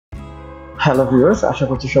Hello viewers, আশা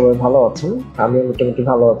করছি সবাই ভালো আছেন। আমিও মোটামুটি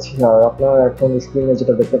ভালো আছি। আর আপনারা এখন স্ক্রিনে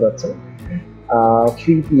যেটা দেখতে পাচ্ছেন,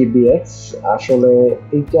 3PBX, আসলে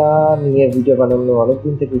এইটা নিয়ে ভিডিও বানানোর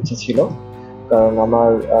অনেকদিন থেকে ইচ্ছা ছিল। কারণ আমার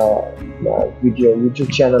ভিডিও ইউটিউব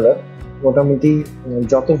চ্যানেলে মোটামুটি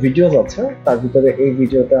যত ভিডিওস আছে তার ভিতরে এই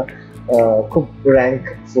ভিডিওটা খুব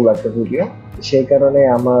র্যাঙ্কফুল একটা ভিডিও। সেই কারণে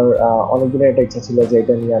আমার অনেকদিনের একটা ইচ্ছা ছিল যে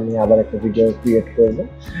এটা নিয়ে আমি আবার একটা ভিডিও ক্রিয়েট করব,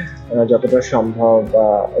 যতটা সম্ভব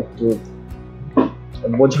একটু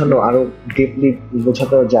বোঝানো, আরো ডিপলি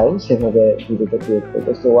বোঝাতে যায় সেভাবে ভিডিওটা ক্রিয়েট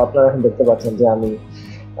করবো। তো আপনারা এখন দেখতে পাচ্ছেন যে আমি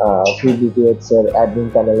FreePBX এর অ্যাডমিন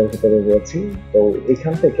প্যানেলের ভিতরে রয়েছি। তো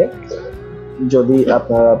এখান থেকে যদি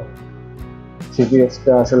আপনারা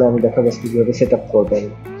FreePBX-টা আসলে আমি দেখাবো কিভাবে সেট আপ করবেন।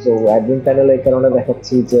 তো অ্যাডমিন প্যানেলে এই কারণে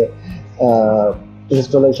দেখাচ্ছি যে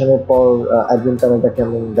ইনস্টলেশনের পর অ্যাডমিন প্যানেলটা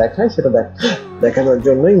কেমন দেখায় সেটা দেখানোর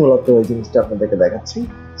জন্যই মূলত এই জিনিসটা আপনাদেরকে দেখাচ্ছি।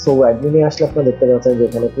 সো অ্যাডমিনে আসলে আপনারা দেখতে পাচ্ছেন যে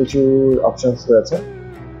এখানে প্রচুর অপশনস রয়েছে।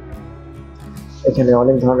 এখানে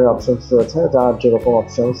অনেক ধরনের অপশনস রয়েছে, যার যেরকম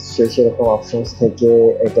অপশনস সেরকম অপশনস থেকে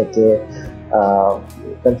এটাকে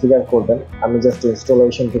কনফিগার করবেন। আমি জাস্ট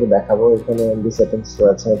ইনস্টলেশন থেকে দেখাবো। এখানে এমবি সেটিংস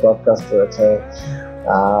রয়েছে, ব্রডকাস্ট রয়েছে,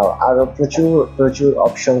 আরো প্রচুর প্রচুর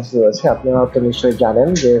অপশনস রয়েছে। আপনারা হয়তো নিশ্চয়ই জানেন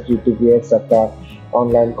যে FreePBX একটা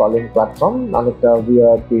অনলাইন কলিং প্ল্যাটফর্ম, অনেকটা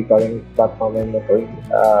ভিআরপি কলিং প্ল্যাটফর্মের মতোই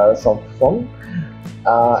সফট ফর্ম।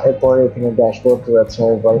 এরপরে এখানে ড্যাশবোর্ড রয়েছে।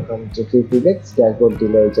 Welcome to FreePBX। ড্যাশবোর্ড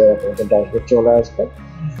দিলে যে আপনাদের ড্যাশবোর্ড চলে আসবে।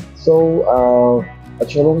 সো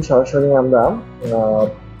চলুন সরাসরি আমরা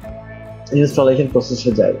ইনস্টলেশন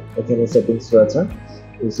প্রসেসে যাই। এখানে সেটিংস রয়েছে,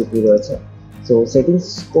 রেসিপি রয়েছে। সো সেটিংস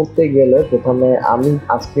করতে গেলে প্রথমে আমি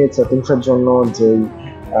আজকে সেটিংসের জন্য যেই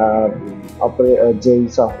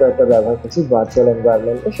সফটওয়্যারটা ব্যবহার করছি ভার্চুয়াল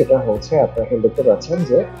এনভায়রনমেন্টে, সেটা হচ্ছে আপনারা এখন দেখতে পাচ্ছেন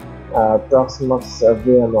যে Proxmox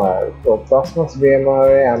VMware। তো Proxmox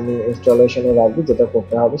VMware এ আমি ইনস্টলেশনের আগে যেটা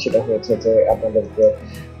করতে হবে সেটা হচ্ছে যে আপনাদেরকে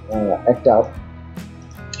একটা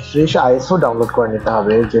ফ্রেশ আইএসও ডাউনলোড করে নিতে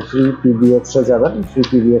হবে। যে FreePBX এ যাবেন,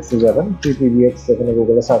 FreePBX এখানে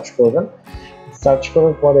গুগলে সার্চ করবেন। সার্চ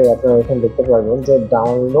করার পরে আপনারা এখানে দেখতে পারবেন যে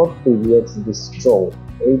ডাউনলোড PBX ডিস্ট্রো,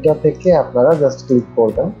 এইটা থেকে আপনারা জাস্ট ক্লিক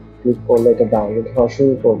করবেন। ক্লিক করলে এটা ডাউনলোড হওয়া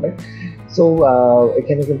শুরু করবে। সো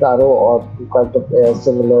এখানে কিন্তু আরো কয়েকটা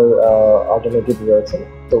সিমিলার অল্টারনেটিভ রয়েছে।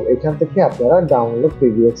 তো এখান থেকে আপনারা ডাউনলোড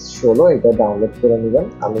PBX 16 এটা ডাউনলোড করে নেবেন।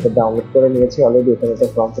 আমি এটা ডাউনলোড করে নিয়েছি অলরেডি। এখানে একটা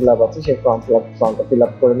ফর্ম ফিল আপ আছে, সেই ফর্মটা ফিল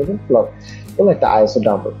আপ করে নেবেন। একটা আইএসও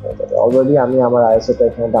ডাউনলোড হয়ে যাবে। অলরেডি আমি আমার আইএসওটা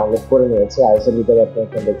এখানে ডাউনলোড করে নিয়েছি। আইএসওর ভিতরে আপনারা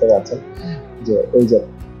এখানে দেখতে পাচ্ছেন যে এই যে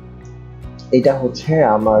এটা হচ্ছে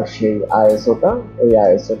আমার সেই আইএসওটা। এই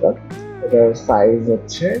আইএসওটা, এটার সাইজ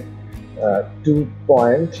হচ্ছে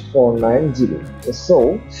 2.49 GB। সো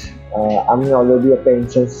আমি অলরেডি একটা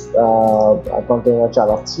ইনস্ট্যান্স কন্টেইনার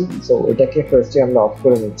চালাচ্ছি। সো এটাকে ফার্স্টে আমরা অফ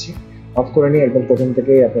করে নিচ্ছি। অফ করে নিয়ে একদম প্রথম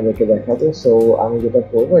থেকেই আপনাদেরকে দেখাবো। সো আমি যেটা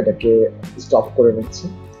করবো এটাকে স্টপ করে নিচ্ছি।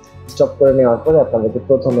 স্টপ করে নেওয়ার পরে আপনাদেরকে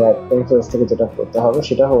প্রথমে একদম ফার্স্ট থেকে যেটা করতে হবে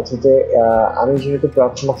সেটা হচ্ছে যে আমি যেহেতু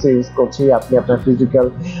Proxmox ইউজ করছি, আপনি আপনার ফিজিক্যাল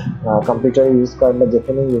কম্পিউটার ইউজ করেন বা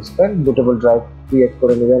যেখানে ইউজ করেন বুটেবল ড্রাইভ ক্রিয়েট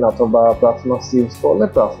করে নেবেন, অথবা Proxmox ইউজ করলে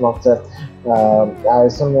Proxmox এর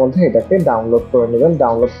আইএসওর মধ্যে এটাকে ডাউনলোড করে নেবেন।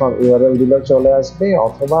 ডাউনলোড ফ্রম ইউআরএল দিলে চলে আসবে,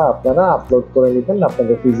 অথবা আপনারা আপলোড করে নেবেন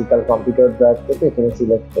আপনাদের ফিজিক্যাল কম্পিউটার ড্রাইভ থেকে। এখানে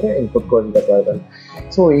সিলেক্ট করে ইনপুট করে নিতে পারবেন।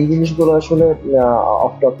 সো এই জিনিসগুলো আসলে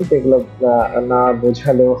অফ টপিক, এগুলো না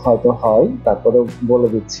বোঝালেও হয়তো হয়, তারপরে বলে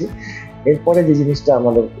দিচ্ছি। এরপরে যে জিনিসটা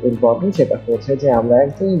আমাদের ইম্পর্টেন্ট সেটা হচ্ছে যে আমরা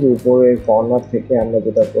একদম যে উপরের কর্নার থেকে আমরা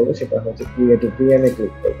যেটা করবো সেটা হচ্ছে ক্রিয়েট ভিএম এ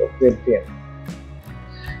ক্লিক করবো। Create VM.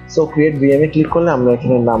 So create VM এ ক্লিক করলে আমরা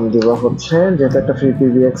এখানে নাম দিব হচ্ছে, যেটা একটা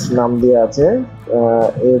FreePBX নাম দিয়ে আছে,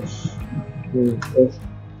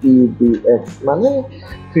 FreePBX মানে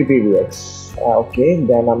FreePBX। ওকে,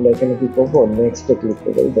 দেন আমরা এখানে কি করবো, নেক্সট এ ক্লিক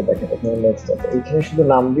করবো। এই যে দেখেন এখানে নেক্সট আছে, এখানে শুধু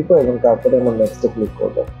নাম দিব এবং তারপরে আমরা নেক্সট এ ক্লিক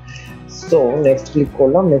করবো। সো নেক্সট ক্লিক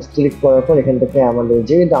করলাম। নেক্সট ক্লিক করার পর এখান থেকে আমাদের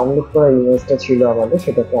যে ডাউনলোড করা ইমেজটা ছিল আমাদের,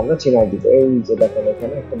 সেটাকে আমরা চিনাই দিব। এই যে দেখেন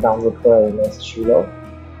এখানে একটা ডাউনলোড করা ইমেজ ছিল,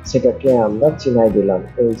 সেটাকে আমরা চিনাই দিলাম।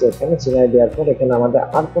 এই যে এখানে চিনাই দেওয়ার পর এখানে আমাদের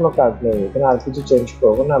আর কোনো কাজ নেই, এখানে আর কিছু চেঞ্জ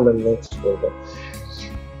করবো না, আমরা নেক্সট করবো।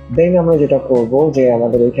 দেন আমরা যেটা করবো যে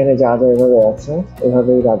আমাদের এখানে যা যা এভাবে আছে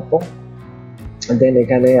এভাবেই রাখবো। দেন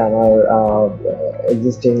এখানে আমার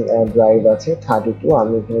এক্সিস্টিং ড্রাইভ আছে 32,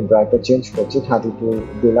 আমি এখানে ড্রাইভটা চেঞ্জ করছি, 32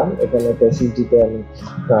 দিলাম। এখানে এসএসডিতে আমি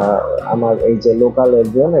আমার এই যে লোকাল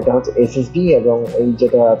এরিয়ন এটা হচ্ছে এসএসডি, এবং এই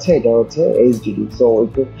যেটা আছে এটা হচ্ছে এইচডিডি। সো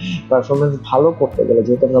একটু পারফরমেন্স ভালো করতে গেলে,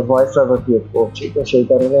 যেহেতু আমরা ভয়েস সার্ভার ক্রিয়েট করছি, তো সেই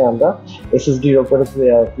কারণে আমরা এসএসডির উপরে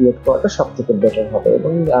ক্রিয়েট করাটা সব থেকে বেটার হবে।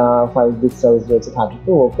 এবং 5 বিট সাইজ রয়েছে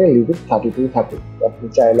 32। ওকে, লিভ ইট 32 থাকে। আপনি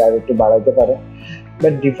চাইলে আর একটু বাড়াইতে পারেন,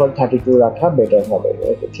 বাট ডিফল্ট 32 রাখা বেটার হবে।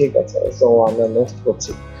 ওকে, ঠিক আছে। সো আমরা নেক্সট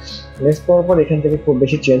করছি। নেক্সট করার পর এখান থেকে খুব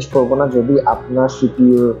বেশি চেঞ্জ করবো না। যদি আপনার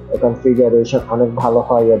সিপিইউ কনফিগারেশন অনেক ভালো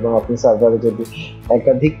হয় এবং আপনি সার্ভারে যদি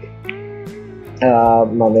একাধিক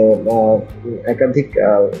মানে একাধিক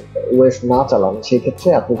ওয়েস না চালান, সেক্ষেত্রে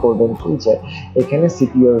আপনি করবেন কি যে এখানে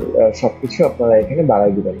সিপিইউ সবকিছু আপনারা এখানে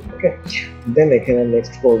বাড়াই দিবেন। ওকে, দেন এখানে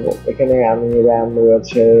নেক্সট করব। এখানে আমি র্যাম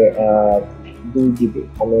রয়েছে 2 GB,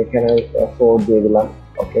 আমি এখানে 4 দিয়ে দিলাম।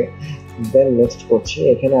 ওকে, দেন নেক্সট করছি।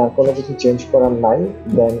 এখানে আর কোনো কিছু চেঞ্জ করার নাই।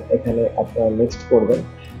 দেন এখানে আপনারা নেক্সট করবেন।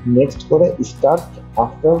 নেক্সট করে স্টার্ট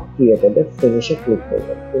আফটার ক্রিয়েটেড ফিনিশে ক্লিক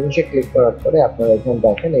করবেন। ফিনিশে ক্লিক করার পরে আপনারা এখানে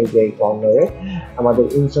দেখেন এই যে এই কর্নারে আমাদের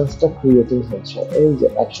ইনস্ট্যান্সটা ক্রিয়েটিং হচ্ছে। এই যে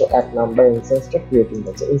 101 নাম্বার ইনস্ট্যান্সটা ক্রিয়েটিং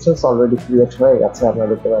হচ্ছে। ইনস্ট্যান্স অলরেডি ক্রিয়েট হয়ে গেছে, আমরা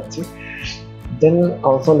দেখতে পাচ্ছি। দেন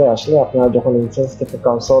কনসোলে আসলে আপনারা যখন ইনস্ট্যান্স থেকে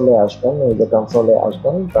কনসোলে আসবেন, এই যে কনসোলে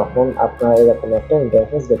আসবেন, তখন আপনারা এরকম একটা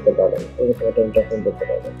ইন্টারফেস দেখতে পাবেন। এরকম একটা ইন্টারফেস দেখতে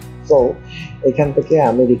পাবেন। সো এখান থেকে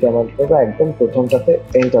আমি রিকমেন্ড করবো একদম প্রথমটাতে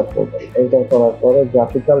এন্টার করবেন। এন্টার করার পরে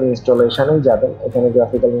গ্রাফিক্যাল ইনস্টলেশনে যাবেন। এখানে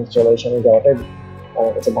গ্রাফিক্যাল ইনস্টলেশনে যাওয়াটাই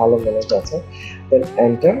আমার কাছে ভালো মনে হচ্ছে। দেন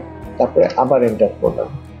এন্টার, তারপরে আবার এন্টার করবেন।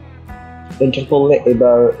 এন্টার করলে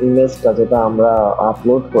এবার ইমেজটা যেটা আমরা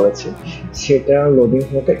আপলোড করেছি সেটা লোডিং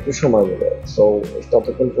হতে একটু সময় নেবে। সো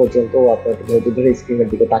ততক্ষণ পর্যন্ত আপনার ধৈর্য ধরে স্ক্রিনের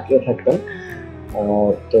দিকে তাকিয়ে থাকবেন।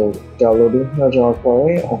 তো এটা লোডিং হয়ে যাওয়ার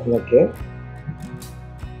পরে আপনাকে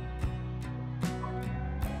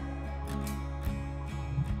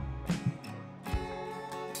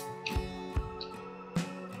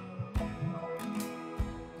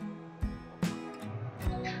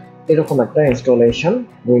এরকম একটা ইনস্টলেশন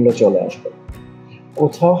উইন্ডো চলে আসবে।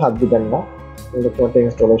 কোথাও হাত দিবেন না, এরকম একটা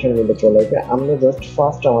ইনস্টলেশন উইন্ডো চলে আসবে। আমরা জাস্ট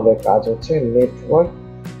ফার্স্ট আমাদের কাজ হচ্ছে নেটওয়ার্ক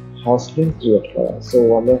হোস্টিং ক্রিয়েট করা। সো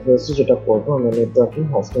আমরা ফার্স্ট যেটা করবো, আমরা নেটওয়ার্কিং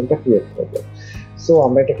হোস্টিংটা ক্রিয়েট করবো। সো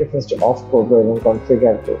আমরা এটাকে ফার্স্ট অফ করবো এবং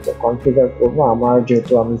কনফিগার করবো। আমার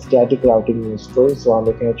যেহেতু আমি স্ট্যাটিক রাউটিং ইউজ করি, সো আমি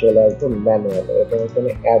এখানে চলে আসবো ম্যানুয়ালে এবং এখানে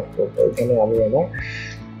অ্যাড করবো। এখানে আমি আমার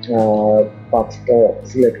পাঁচটা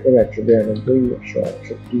সিলেক্ট করে 192,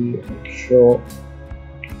 168,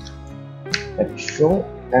 100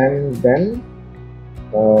 and then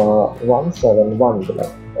 171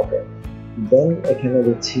 দিলাম। ওকে, দেন এখানে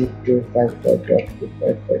দিচ্ছি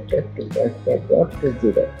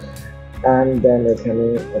 255.255.255.0 and then এখানে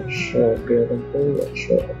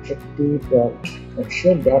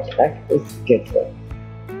 192.168.100.1 is gateway.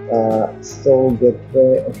 So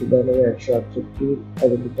gateway এখানে 168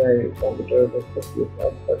 identify computer button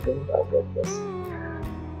output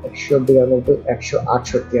 192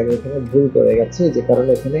 168 আমি এখানে ভুল করে গেছি, যে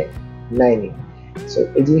কারণে এখানে নাইনি। সো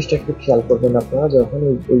এই জিনিসটা একটু খেয়াল করবেন আপনারা যখন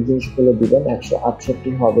এই জিনিসগুলো দিবেন।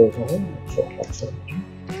 168 হবে এখানে,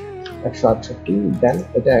 168 দেন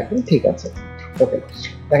এটা এখন ঠিক আছে। ওকে,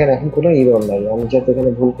 দেখেন এখন কোনো এরর নাই। আমি যেহেতু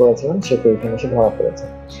এখানে ভুল করেছিলাম সেটা এখানে এসে ধরা পড়েছে।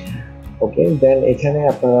 ওকে, দেন এখানে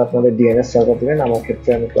আপনারা আপনাদের ডিএনএস সার্ভার দিবেন। আমার ক্ষেত্রে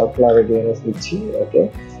আমি ক্লাউডফ্লাওয়ারে ডিএনএস দিচ্ছি। ওকে,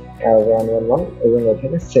 111 এবং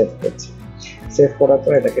এখানে সেভ করছি। সেভ করার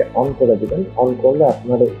পর এটাকে অন করে দিবেন। অন করলে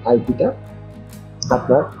আপনার আইপিটা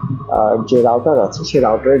আপনার যে রাউটার আছে সেই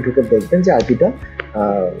রাউটারে ঢুকে দেখবেন যে আইপিটা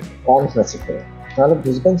অন হয়েছে কিনা, তাহলে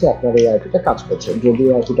বুঝবেন যে আপনার এই আইপিটা কাজ করছে। যদি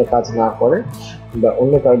আইপিটা কাজ না করে বা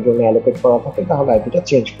অন্য কারোর জন্য অ্যালোকেট করা থাকে তাহলে আইপিটা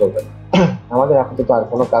চেঞ্জ করবেন। আমাদের আপাতত আর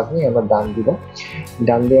কোনো কাজ নেই, আমরা ডান দিব।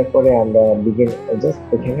 ডান দেওয়ার পরে আমরা বিগিন, জাস্ট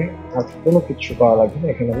এখানে আর কোনো কিছু করা লাগবে না।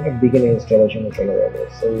 এখানে আমরা বিগিন ইনস্টলেশনে চলে যাবো।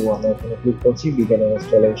 সো আমরা এখানে ক্লিক করছি বিগিন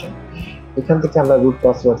ইনস্টলেশন। এখান থেকে আমরা রুট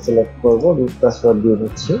পাসওয়ার্ড সিলেক্ট করবো। রুট পাসওয়ার্ড দিয়ে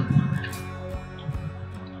নিচ্ছি।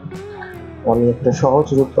 আমি একটা সহজ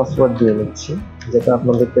রুট পাসওয়ার্ড দিয়ে নিচ্ছি, যেটা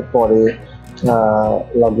আপনাদেরকে পরে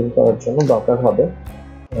লগ ইন করার জন্য দরকার হবে।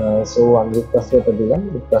 সো আমি রুট পাসওয়ার্ডটা দিলাম।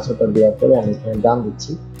 রুট পাসওয়ার্ডটা দেওয়ার পরে আমি এখানে ডান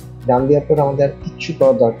দিচ্ছি। ডান দেওয়ার পরে আমাদের আর কিচ্ছু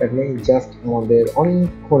করার দরকার নেই, জাস্ট আমাদের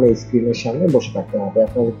অনেকক্ষণ এই স্ক্রিনের সামনে বসে থাকতে হবে।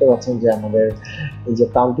 আপনারা দেখতে পাচ্ছেন যে আমাদের এই যে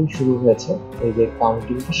কাউন্টিং শুরু হয়েছে, এই যে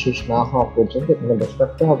কাউন্টিংটা শেষ না হওয়া পর্যন্ত এখানে বসে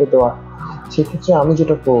থাকতে হবে। তো সেক্ষেত্রে আমি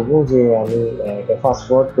যেটা করবো যে আমি এটা ফাস্ট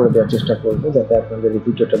ফরওয়ার্ড করে দেওয়ার চেষ্টা করবো, যাতে আপনাদের এই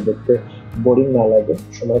ভিডিওটা দেখতে বোরিং না লাগে,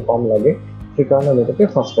 সময় কম লাগে। সেই কারণে আমি এটাকে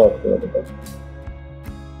ফাস্ট ফরওয়ার্ড করে দেবো।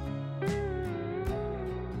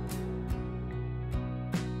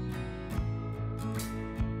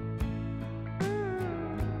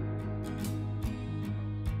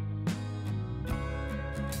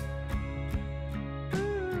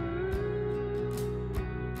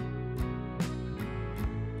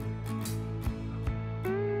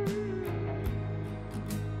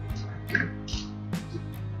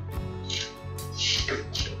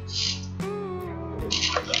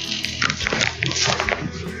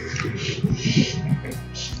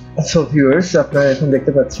 সো ভিউয়ার্স, আপনারা এখন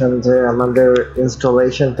দেখতে পাচ্ছেন যে আমাদের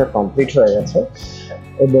ইনস্টলেশনটা কমপ্লিট হয়ে গেছে।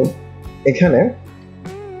 এবং এখানে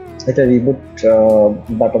একটা রিবুট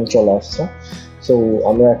বাটন চলে আসছে। সো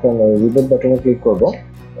আমরা এখন রিবুট বাটনে ক্লিক করব।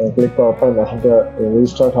 ক্লিক করার পর মেশিনটা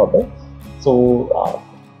রিস্টার্ট হবে। সো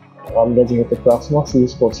আমরা যেহেতু Proxmox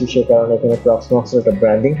ইউজ করছি সে কারণে এখানে Proxmox এর একটা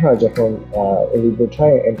ব্র্যান্ডিং হয় যখন রিবুট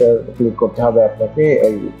হয়। এন্টার ক্লিক করতে হবে আপনাকে,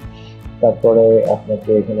 তারপরে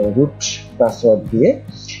আপনাকে এখানে রুট পাসওয়ার্ড দিয়ে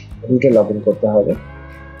রুটে লগ ইন করতে হবে।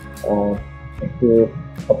 একটু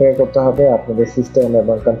অপেক্ষা করতে হবে, আপনাদের সিস্টেম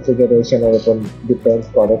এবং কনফিগারেশনের উপর ডিপেন্ড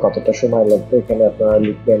করে কতটা সময় লাগবে। এখানে আপনারা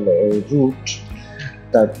লিখবেন রুট,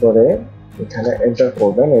 তারপরে এখানে এন্টার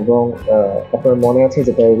করবেন এবং আপনার মনে আছে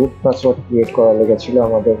যেটা রুট পাসওয়ার্ড ক্রিয়েট করা লেগেছিল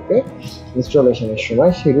আমাদেরকে ইনস্টলেশনের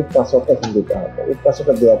সময়, সেই রুট পাসওয়ার্ডটা এখন দিতে হবে। রুট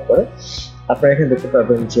পাসওয়ার্ডটা দেওয়ার পরে আপনারা এখানে দেখতে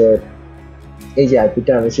পাবেন যে এই যে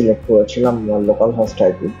আইপিটা আমি সিলেক্ট করেছিলাম আমার লোকাল হোস্ট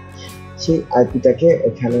আইপি, সেই আইপিটাকে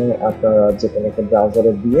এখানে আপনারা যে কোনো একটা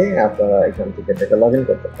ব্রাউজারে দিয়ে আপনারা এখান থেকে এটাকে লগ ইন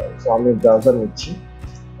করতে পারেন। সো আমি ব্রাউজার নিচ্ছি,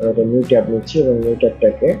 একটা নিউ ট্যাব নিচ্ছি এবং নিউ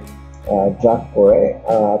ট্যাবটাকে ড্রাগ করে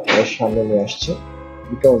আপনার সামনে নিয়ে আসছি।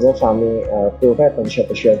 বিকজ অফ আমি পুরোটা আপনাদের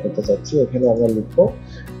সাথে শেয়ার করতে চাচ্ছি। এখানে আমরা লিখবো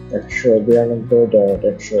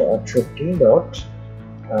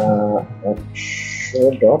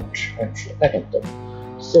 192.168.100.171।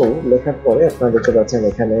 সো লেখার পরে আপনারা দেখতে পাচ্ছেন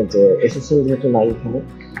এখানে যে এসএসএল যেহেতু নাই, এখানে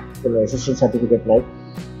কোনো এসএসএল সার্টিফিকেট নাই।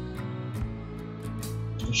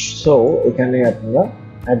 সো এখানে আপনারা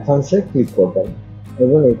অ্যাডভান্সে ক্লিক করবেন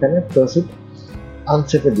এবং এখানে প্রসিড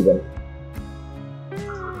আনসেটে দিবেন।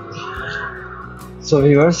 সো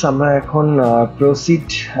ভিউয়ার্স, আমরা এখন প্রসিড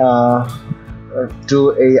টু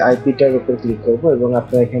এই আইপিটার উপর ক্লিক করব এবং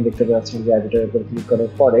আপনারা এখানে দেখতে পাচ্ছেন যে আইপিটার উপর ক্লিক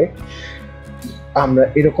করার পরে আমরা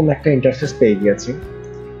এরকম একটা ইন্টারফেস পেয়ে গেছি।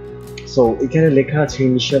 সো এখানে লেখা আছে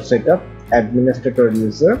initial setup, administrator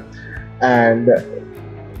user and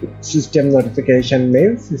system notification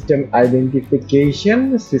mail, system identification,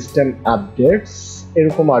 system updates,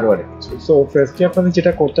 এরকম আরো অনেক কিছু। সো ফার্স্টে আপনাদের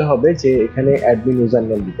যেটা করতে হবে যে এখানে অ্যাডমিন ইউজার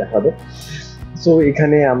নেম দিতে হবে। সো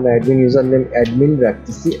এখানে আমরা অ্যাডমিন ইউজার নেম অ্যাডমিন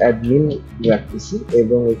রাখতেছি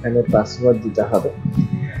এবং এখানে পাসওয়ার্ড দিতে হবে।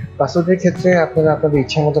 পাসওয়ার্ডের ক্ষেত্রে আপনারা আপনাদের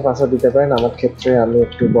ইচ্ছা মতো পাসওয়ার্ড দিতে পারেন। আমার ক্ষেত্রে আমি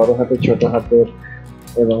একটু বড় হাতের, ছোট হাতের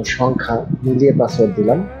এবং সংখ্যা মিলিয়ে পাসওয়ার্ড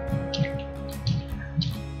দিলাম।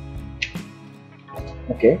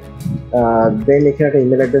 ওকে, দেন এখানে একটা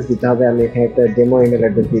ইমেল অ্যাড্রেস দিতে হবে। আমি এখানে একটা ডেমো ইমেল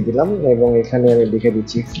অ্যাড্রেস দিয়ে দিলাম এবং এখানে আমি লিখে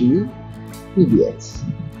দিচ্ছি FreePBX।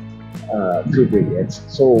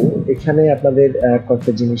 সো এখানে আপনাদের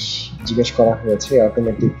কয়েকটা জিনিস জিজ্ঞেস করা হয়েছে: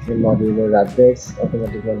 automatic modular updates,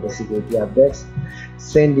 automatic security updates,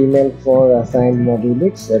 send email for assigned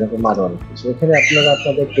মডিউলিক্স, এরকম আরো অনেক কিছু। এখানে আপনারা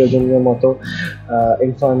আপনাদের প্রয়োজনীয় মতো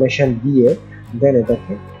ইনফরমেশন দিয়ে দেন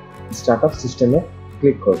এটাকে স্টার্ট আপ সিস্টেমে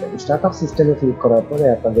ক্লিক করবেন। স্টার্ট আপ সিস্টেমে ক্লিক করার পরে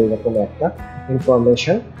আপনাদের এরকম একটা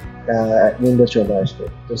ইনফরমেশন উইন্ডো চলে আসবে।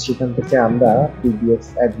 তো সেখান থেকে আমরা PBX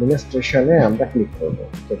অ্যাডমিনিস্ট্রেশনে আমরা ক্লিক করব।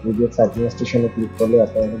 তো PBX অ্যাডমিনিস্ট্রেশনে ক্লিক করলে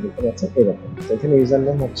আপনারা দেখতে পাচ্ছেন এরকম। তো এখানে ইউজার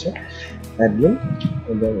নেম হচ্ছে অ্যাডমিন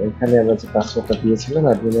এবং এখানে আমরা যে পাসওয়ার্ডটা দিয়েছিলাম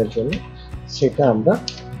অ্যাডমিনের জন্য সেটা আমরা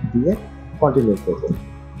দিয়ে কন্টিনিউ করব।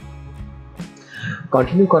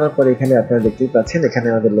 কন্টিনিউ করার পরে এখানে আপনারা দেখতেই পাচ্ছেন এখানে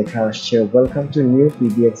আমাদের লেখা আসছে welcome to new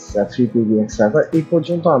FreePBX server. এই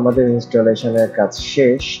পর্যন্ত আমাদের ইনস্টলেশনের কাজ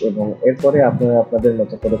শেষ এবং এরপরে আপনারা আপনাদের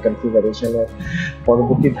মতো করে কনফিগারেশনের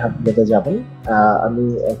পরবর্তী ধাপগুলোতে যাবেন। আমি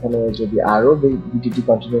এখানে যদি আরও ভিডিওটি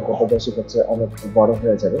কন্টিনিউ করতে চাই সেক্ষেত্রে অনেক বড়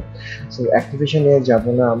হয়ে যাবে। সো অ্যাক্টিভেশনে যাব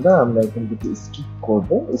না, আমরা এখান থেকে স্কিপ করব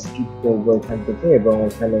এখান থেকে এবং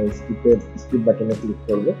এখানে স্কিপ বাটনে ক্লিক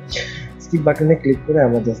করব। স্কিপ বাটনে ক্লিক করে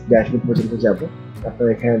আমরা জাস্ট ড্যাশবোর্ড পর্যন্ত যাব। আপনারা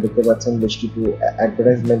এখানে দেখতে পাচ্ছেন বেশ কিছু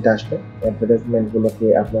অ্যাডভার্টাইজমেন্ট আসবে। অ্যাডভার্টাইজমেন্টগুলোকে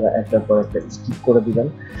আপনারা একটার পর একটা স্কিপ করে দিবেন।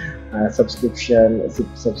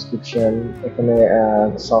 সাবস্ক্রিপশন, এখানে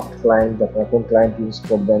সফট ক্লায়েন্ট, আপনারা কোন ক্লায়েন্ট ইউজ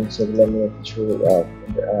করবেন সেগুলো নিয়ে কিছু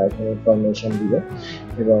এখানে ইনফরমেশন দিবে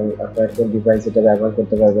এবং আপনারা কোন ডিভাইস এটা ব্যবহার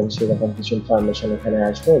করতে পারবেন সেরকম কিছু ইনফরমেশন এখানে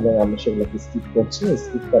আসবে এবং আমরা সেগুলোকে স্কিপ করছি।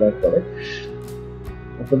 স্কিপ করার পরে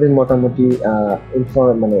আপনাদের মোটামুটি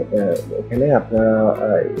এখানে আপনারা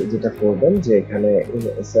যেটা করবেন যে এখানে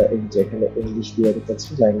ইংলিশ দিয়ে রেখেছি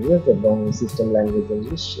ল্যাঙ্গুয়েজ এবং সিস্টেম ল্যাঙ্গুয়েজ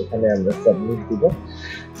ইংলিশ, এখানে আমরা সাবমিট দিব।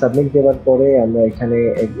 সাবমিট দেওয়ার পরে আমরা এখানে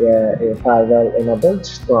ফার্দার এনাবেলড,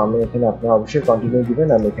 তো আমি এখানে আপনারা অবশ্যই কন্টিনিউ দিবেন।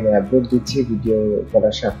 আমি এখানে আপলোড দিচ্ছি ভিডিও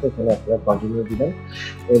করার সাথে, এখানে আপনারা কন্টিনিউ দিবেন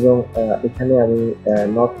এবং এখানে আমি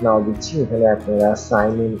নট নাও দিচ্ছি। এখানে আপনারা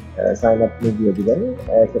সাইন আপ দিয়ে দিবেন।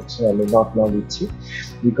 এক্ষেত্রে আমি নট নাও দিচ্ছি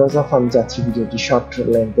বিকজ অফ আমি চাচ্ছি ভিডিওটি শর্ট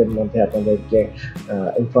লেন্থের মধ্যে আপনাদেরকে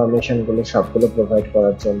ইনফরমেশনগুলো সবগুলো প্রোভাইড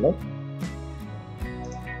করার জন্য।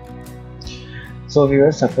 সো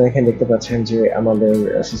ভিউয়ার্স, আপনারা এখানে দেখতে পাচ্ছেন যে আমাদের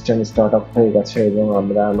সিস্টেম স্টার্ট আপ হয়ে গেছে এবং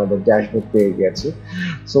আমরা আমাদের ড্যাশবোর্ড পেয়ে গেছি।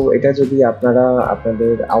 সো এটা যদি আপনারা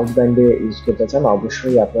আপনাদের আউটবাউন্ডে ইউজ করতে চান,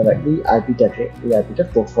 অবশ্যই আপনারা এই আইপিটা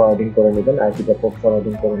পোর্ট ফরওয়ার্ডিং করে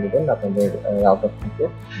নেবেন, আপনাদের রাউটার থেকে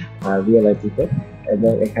রিয়েল আইপিতে,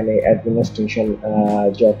 এবং এখানে অ্যাডমিনিস্ট্রেশন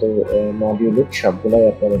যত মডিউল সবগুলাই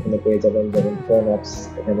আপনারা এখানে পেয়ে যাবেন। যেমন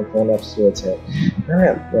এখানে ফোন অ্যাপস রয়েছে,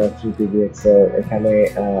 হ্যাঁ, FreePBX এখানে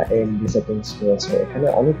এমডি সেটিংস রয়েছে, এখানে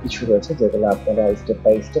অনেক কিছু রয়েছে যেগুলো আপনারা স্টেপ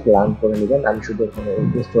বাই স্টেপ লার্ন করে নেবেন। আমি শুধু এখানে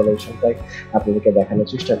ইনস্টলেশনটাই আপনাদেরকে দেখানোর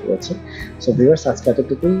চেষ্টা করেছি। সো ভিউয়ার্স, আজকে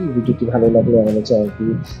এতটুকুই। ভিডিওটি ভালো লাগলে আমাদের চ্যানেলটি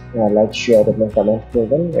লাইক, শেয়ার এবং কমেন্ট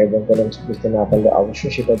করবেন, এবং কোনো কিছু বুঝতে না পারলে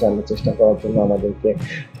অবশ্যই সেটা জানার চেষ্টা করার জন্য আমাদেরকে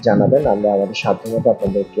জানাবেন। আমরা আমাদের সাধ্যমতো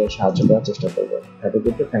আপনাদেরকে সাহায্য করার চেষ্টা করবো। Have a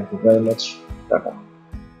good day, thank you very much, tata.